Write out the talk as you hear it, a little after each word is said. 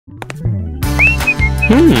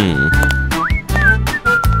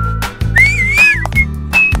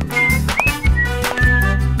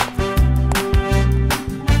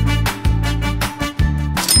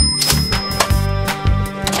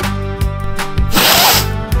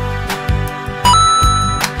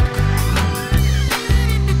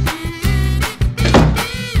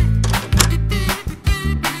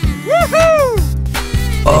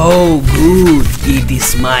Oh, good, it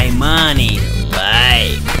is my money,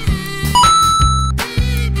 like.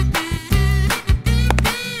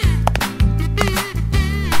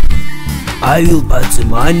 I will put the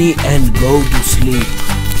money and go to sleep.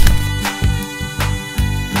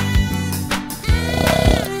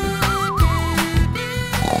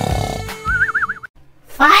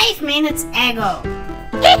 Five minutes ago.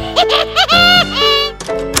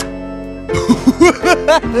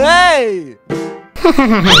 Hey!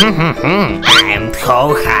 I'm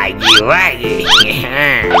so Huggy Wuggy.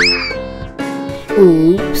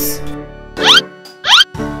 Oops.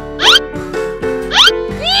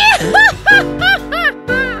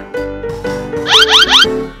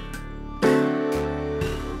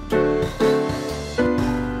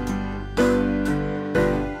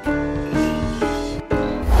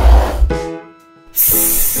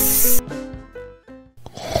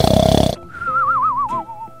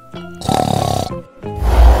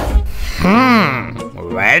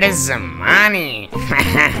 Where is the money?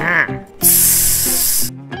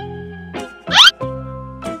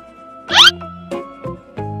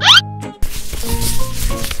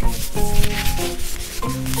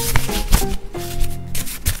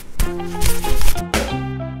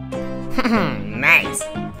 Nice.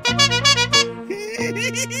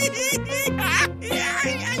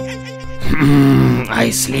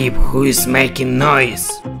 I sleep. Who is making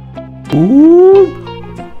noise? Ooh.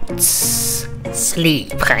 Sleep,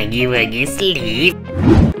 Huggy Wuggy, sleep.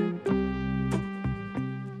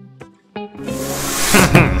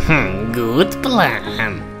 Good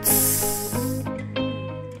plan.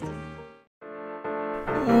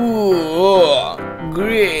 Oh,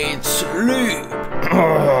 great sleep.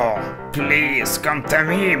 Oh, please come to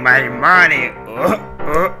me, my money.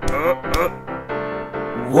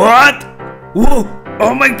 What? Whoa!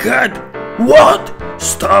 Oh my God! What?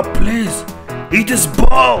 Stop, please. It is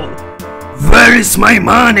ball. Where is my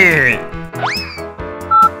money?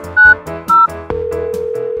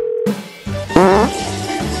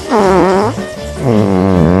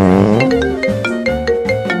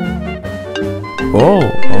 Oh,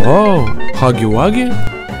 Huggy Wuggy?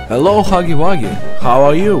 Hello, Huggy Wuggy. How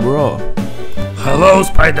are you, bro? Hello,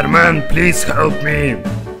 Spider-Man. Please help me.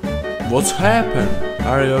 What's happened?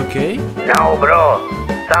 Are you okay? No, bro.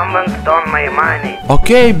 Someone stole my money.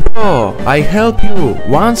 Okay, bro. I help you.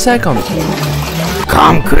 1 second.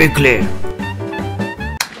 Come quickly.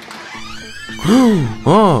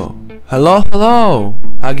 Oh, hello, hello.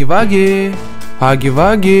 Huggy Wuggy. Huggy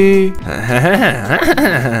Wuggy.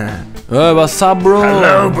 Hey, what's up, bro?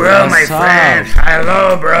 Hello, bro, what's my up? friend.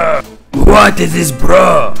 Hello, bro. What is this,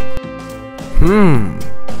 bro?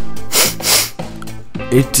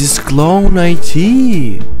 It is clone IT.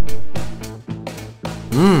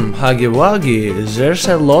 Huggy Wuggy, there's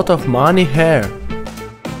a lot of money here.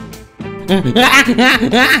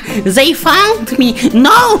 They found me.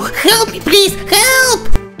 No, help me, please, help.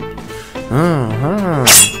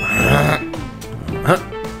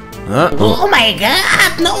 Oh my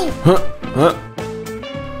God, no.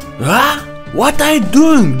 What are you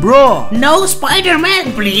doing, bro? No,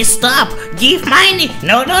 Spider-Man, please stop. Give money.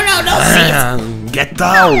 No, please. Get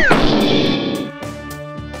out.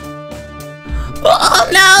 Oh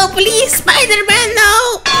no, please, Spider-Man,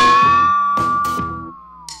 no.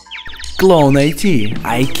 Clone IT,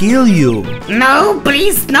 I kill you. No,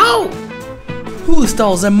 please, no. Who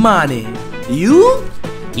stole the money? You?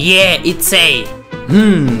 Yeah, it's a.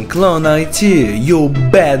 Clone IT, you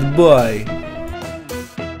bad boy.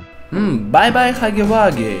 Bye bye, Huggy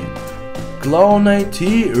Wuggy. Clone IT,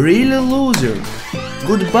 really loser.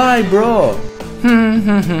 Goodbye, bro.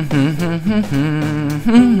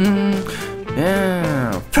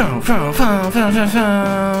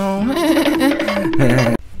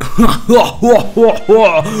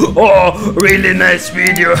 Oh, really nice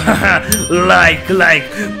video. like,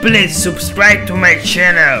 please subscribe to my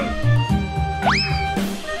channel.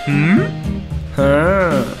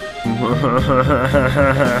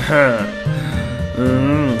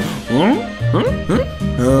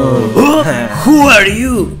 Who are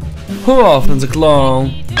you? Who opened the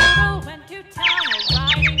clone?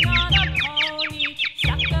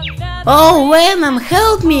 Oh, Venom,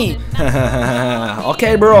 help me.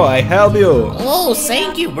 Okay, bro, I help you. Oh,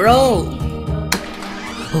 thank you, bro.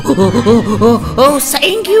 Oh,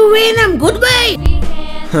 thank you, Venom. Goodbye.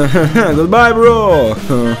 Goodbye, bro.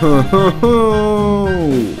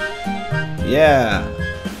 Yeah.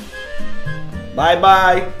 Bye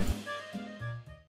bye.